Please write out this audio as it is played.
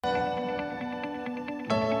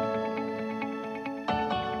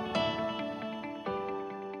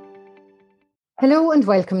Hello and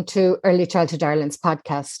welcome to Early Childhood Ireland's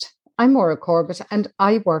podcast. I'm Maura Corbett and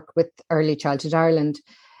I work with Early Childhood Ireland.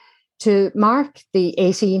 To mark the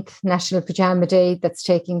 18th National Pyjama Day that's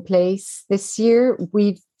taking place this year,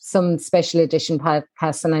 we've some special edition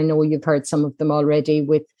podcasts, and I know you've heard some of them already,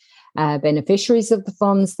 with beneficiaries of the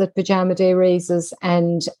funds that Pyjama Day raises.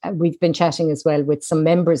 And we've been chatting as well with some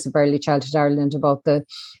members of Early Childhood Ireland about the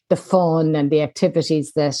fun and the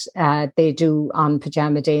activities that they do on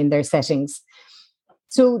Pyjama Day in their settings.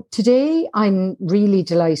 So today I'm really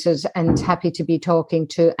delighted and happy to be talking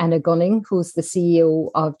to Anna Gunning, who's the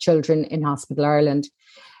CEO of Children in Hospital Ireland.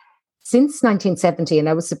 Since 1970, and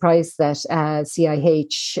I was surprised that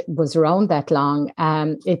CIH was around that long,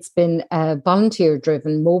 it's been a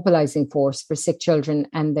volunteer-driven mobilising force for sick children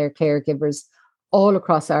and their caregivers all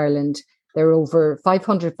across Ireland. There are over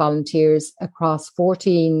 500 volunteers across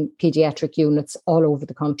 14 paediatric units all over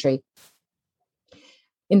the country.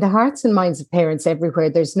 In the hearts and minds of parents everywhere,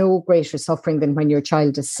 there's no greater suffering than when your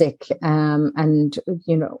child is sick. And,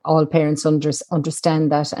 you know, all parents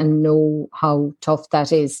understand that and know how tough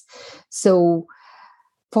that is. So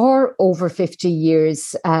for over 50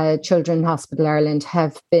 years, Children in Hospital Ireland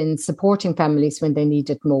have been supporting families when they need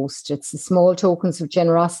it most. It's the small tokens of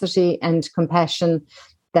generosity and compassion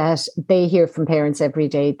that they hear from parents every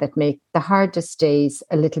day that make the hardest days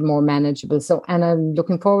a little more manageable. So, and I'm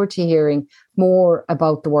looking forward to hearing more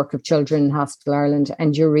about the work of Children in Hospital Ireland,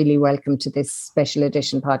 and you're really welcome to this special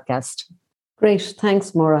edition podcast. Great,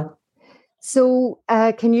 thanks, Maura. So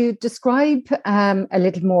can you describe a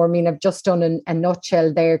little more? I mean, I've just done a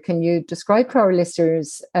nutshell there. Can you describe to our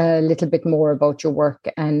listeners a little bit more about your work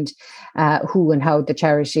and who and how the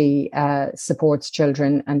charity supports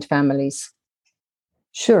children and families?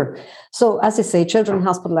 Sure. So, as I say, Children in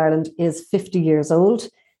Hospital Ireland is 50 years old.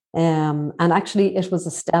 And actually, it was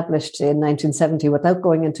established in 1970 without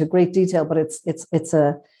going into great detail, but it's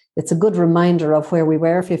a good reminder of where we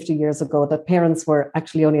were 50 years ago, that parents were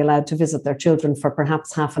actually only allowed to visit their children for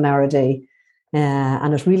perhaps half an hour a day.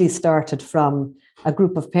 And it really started from a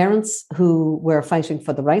group of parents who were fighting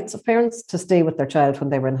for the rights of parents to stay with their child when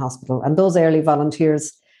they were in hospital. And those early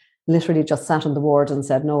volunteers literally just sat on the ward and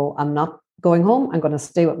said, no, I'm not going home, I'm going to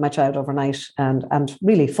stay with my child overnight, and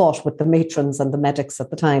really fought with the matrons and the medics at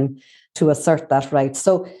the time to assert that right.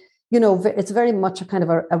 So, you know, it's very much a kind of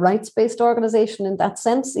a rights-based organisation in that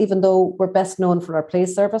sense, even though we're best known for our play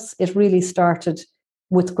service. It really started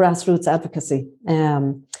with grassroots advocacy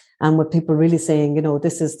and with people really saying, you know,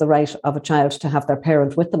 this is the right of a child to have their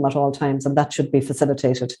parent with them at all times, and that should be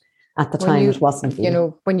facilitated. At the time, it wasn't. You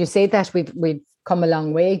know, when you say that, we've come a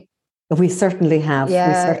long way. We certainly have.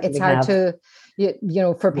 Yeah, it's hard to, you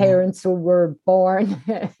know, for parents who were born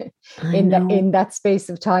in that space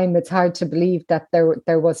of time, it's hard to believe that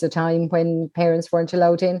there was a time when parents weren't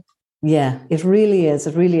allowed in. Yeah, it really is.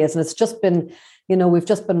 It really is. And it's just been, you know, we've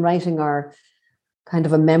just been writing our kind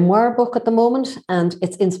of a memoir book at the moment, and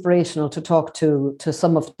it's inspirational to talk to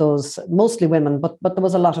some of those, mostly women, but there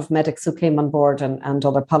was a lot of medics who came on board and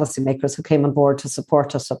other policymakers who came on board to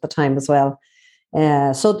support us at the time as well.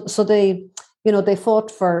 So they, you know, they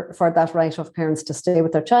fought for that right of parents to stay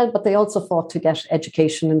with their child, but they also fought to get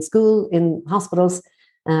education in school, in hospitals,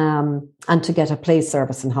 and to get a play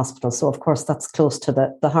service in hospitals. So, of course, that's close to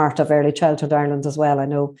the heart of Early Childhood Ireland as well, I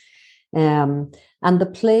know. And the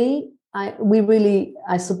play, we really,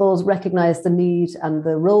 I suppose, recognise the need and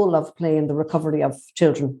the role of play in the recovery of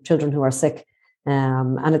children who are sick.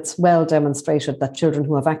 And it's well demonstrated that children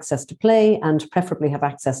who have access to play, and preferably have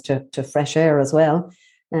access to fresh air as well,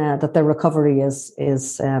 that their recovery is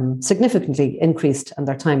significantly increased and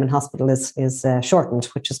their time in hospital is shortened,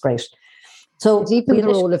 which is great. So even the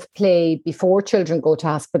role of play before children go to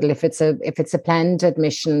hospital, if it's a planned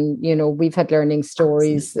admission, you know, we've had learning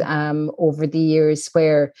stories over the years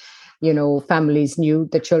where, you know, families knew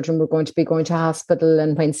that children were going to be going to hospital,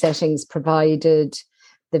 and when settings provided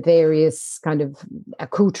the various kind of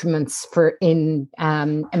accoutrements for in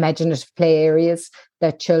imaginative play areas,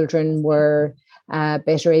 that children were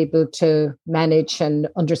better able to manage and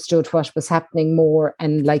understood what was happening more.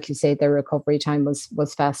 And like you say, their recovery time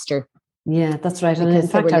was faster. Yeah, that's right. And in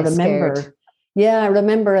fact, I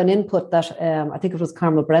remember an input that I think it was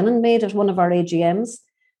Carmel Brennan made at one of our AGMs.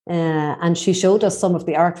 And she showed us some of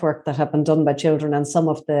the artwork that had been done by children, and some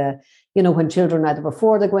of the, you know, when children either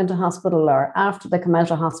before they go into hospital or after they come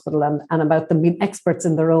out of hospital, and about them being experts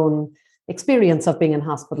in their own experience of being in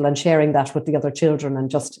hospital and sharing that with the other children and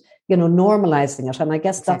just, you know, normalizing it. And I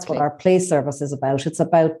guess that's what our play service is about. It's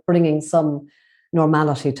about bringing some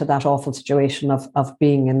normality to that awful situation of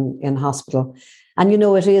being in hospital. And, you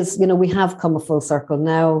know, it is, you know, we have come a full circle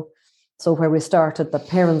now. So where we started that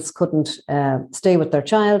parents couldn't stay with their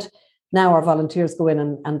child, now our volunteers go in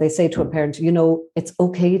and they say to a parent, it's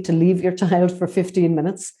okay to leave your child for 15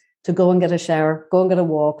 minutes to go and get a shower, go and get a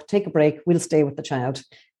walk, take a break, we'll stay with the child.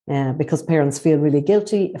 Because parents feel really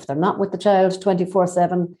guilty if they're not with the child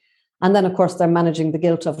 24/7. And then, of course, they're managing the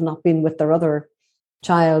guilt of not being with their other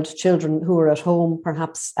children who are at home,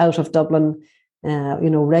 perhaps out of Dublin,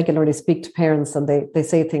 regularly speak to parents, and they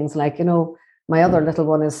say things like, my other little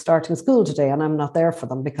one is starting school today and I'm not there for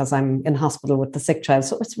them because I'm in hospital with the sick child.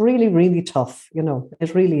 So it's really, really tough.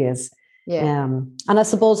 It really is. Yeah. And I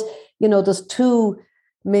suppose, there's two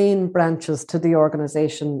main branches to the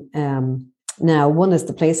organization now. One is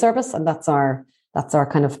the play service, and that's our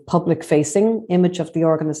kind of public facing image of the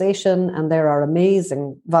organization. And there are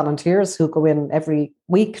amazing volunteers who go in every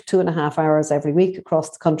week, 2.5 hours every week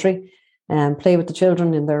across the country and play with the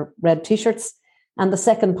children in their red t-shirts. And the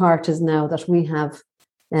second part is now that we have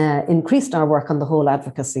increased our work on the whole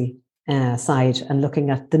advocacy side and looking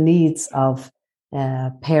at the needs of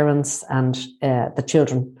parents and the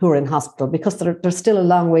children who are in hospital, because there's still a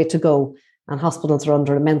long way to go. And hospitals are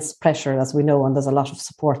under immense pressure, as we know, and there's a lot of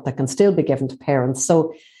support that can still be given to parents.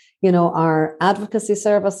 So, our advocacy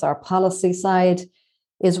service, our policy side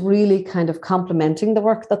is really kind of complementing the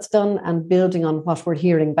work that's done and building on what we're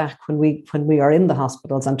hearing back when we are in the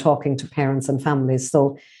hospitals and talking to parents and families.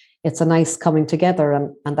 So it's a nice coming together,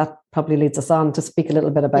 and that probably leads us on to speak a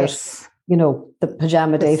little bit about, yes, the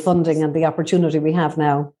Pyjama Day funding and the opportunity we have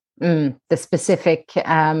now. The specific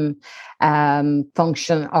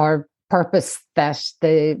function or purpose that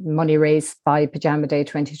the money raised by Pyjama Day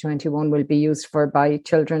 2021 will be used for by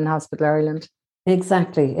Children Hospital Ireland.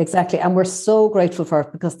 Exactly. And we're so grateful for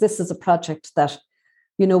it, because this is a project that,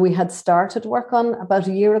 we had started work on about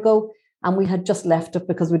a year ago, and we had just left it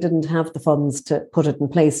because we didn't have the funds to put it in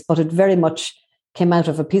place. But it very much came out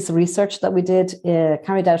of a piece of research that we did,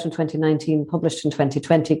 carried out in 2019, published in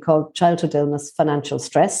 2020, called Childhood Illness, Financial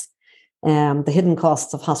Stress, the Hidden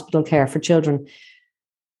Costs of Hospital Care for Children.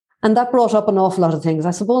 And that brought up an awful lot of things.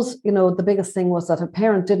 I suppose, the biggest thing was that a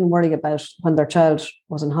parent didn't worry about, when their child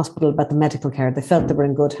was in hospital, about the medical care. They felt they were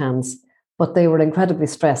in good hands, but they were incredibly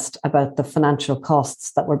stressed about the financial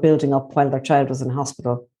costs that were building up while their child was in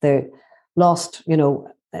hospital. They lost,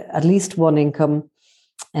 at least one income.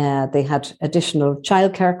 They had additional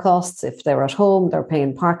childcare costs. If they were at home, they're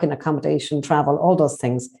paying parking, accommodation, travel, all those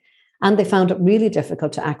things. And they found it really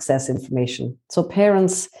difficult to access information. So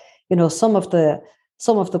parents,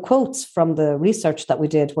 some of the quotes from the research that we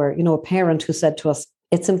did were, a parent who said to us,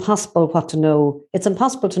 it's impossible to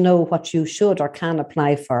know what you should or can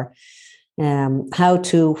apply for, how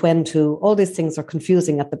to, when to, all these things are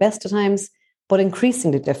confusing at the best of times, but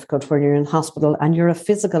increasingly difficult when you're in hospital and you're a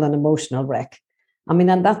physical and emotional wreck. I mean,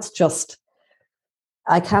 and that's just,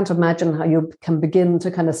 I can't imagine how you can begin to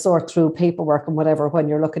kind of sort through paperwork and whatever when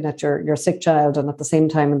you're looking at your sick child, and at the same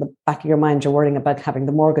time in the back of your mind you're worrying about having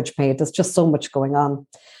the mortgage paid. There's just so much going on.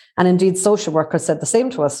 And indeed, social workers said the same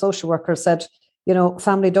to us. Social workers said,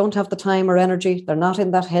 family don't have the time or energy. They're not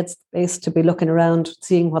in that headspace to be looking around,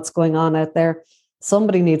 seeing what's going on out there.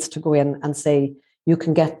 Somebody needs to go in and say, you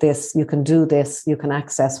can get this, you can do this, you can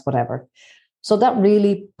access whatever. So that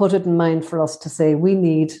really put it in mind for us to say, we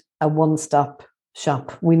need a one-stop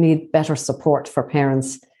shop. We need better support for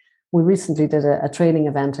parents. We recently did a training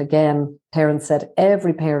event. Again, parents said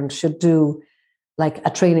every parent should do like a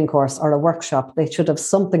training course or a workshop. They should have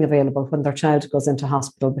something available when their child goes into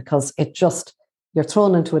hospital, because you're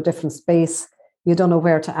thrown into a different space. You don't know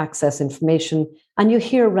where to access information, and you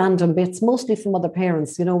hear random bits, mostly from other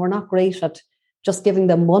parents. We're not great at just giving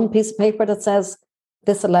them one piece of paper that says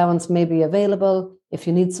this allowance may be available. If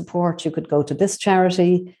you need support, you could go to this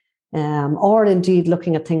charity. Or indeed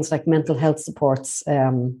looking at things like mental health supports,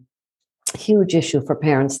 huge issue for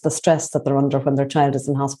parents, the stress that they're under when their child is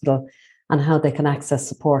in hospital, and how they can access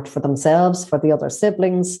support for themselves, for the other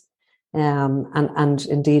siblings, and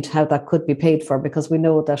indeed how that could be paid for, because we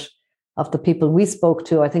know that of the people we spoke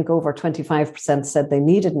to, I think over 25% said they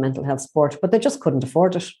needed mental health support, but they just couldn't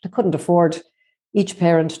afford it. They couldn't afford each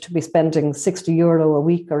parent to be spending €60 a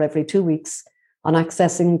week or every 2 weeks on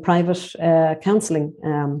accessing private counselling.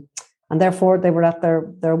 And therefore, they were at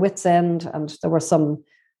their wits' end, and there were some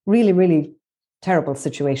really, really terrible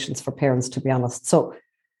situations for parents, to be honest. So,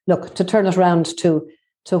 look, to turn it around to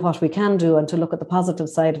what we can do and to look at the positive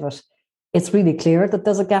side of it, it's really clear that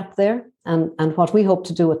there's a gap there. And what we hope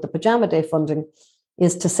to do with the Pyjama Day funding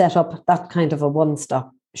is to set up that kind of a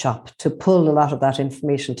one-stop shop, to pull a lot of that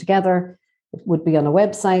information together. It would be on a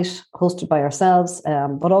website hosted by ourselves,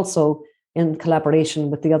 but also in collaboration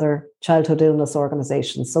with the other childhood illness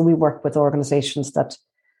organizations. So we work with organizations that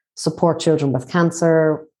support children with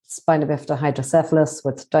cancer, spina bifida, hydrocephalus,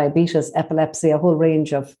 with diabetes, epilepsy, a whole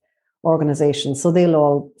range of organizations. So they'll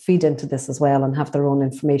all feed into this as well and have their own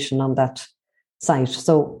information on that site.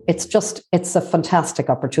 So it's a fantastic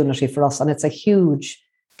opportunity for us, and it's a huge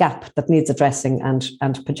gap that needs addressing,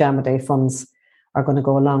 and Pyjama Day funds are going to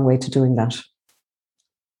go a long way to doing that.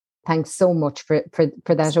 Thanks so much for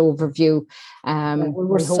that overview.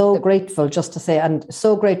 We're so grateful, just to say, and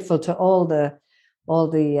so grateful to all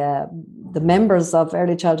the members of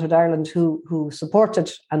Early Childhood Ireland who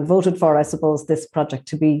supported and voted for, I suppose, this project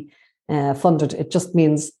to be funded. It just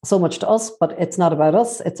means so much to us, but it's not about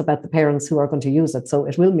us. It's about the parents who are going to use it. So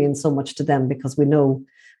it will mean so much to them, because we know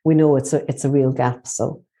it's a real gap.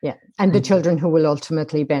 So yeah, and the children who will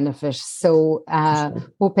ultimately benefit. So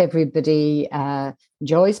hope everybody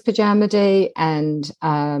enjoys Pyjama Day and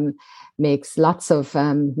make lots of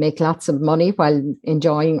money while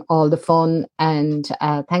enjoying all the fun. And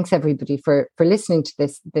thanks everybody for listening to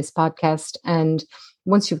this podcast. And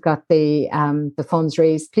once you've got the funds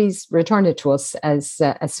raised, please return it to us as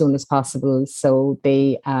soon as possible, so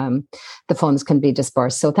the funds can be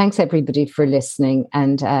dispersed. So thanks everybody for listening,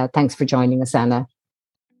 and thanks for joining us, Anna.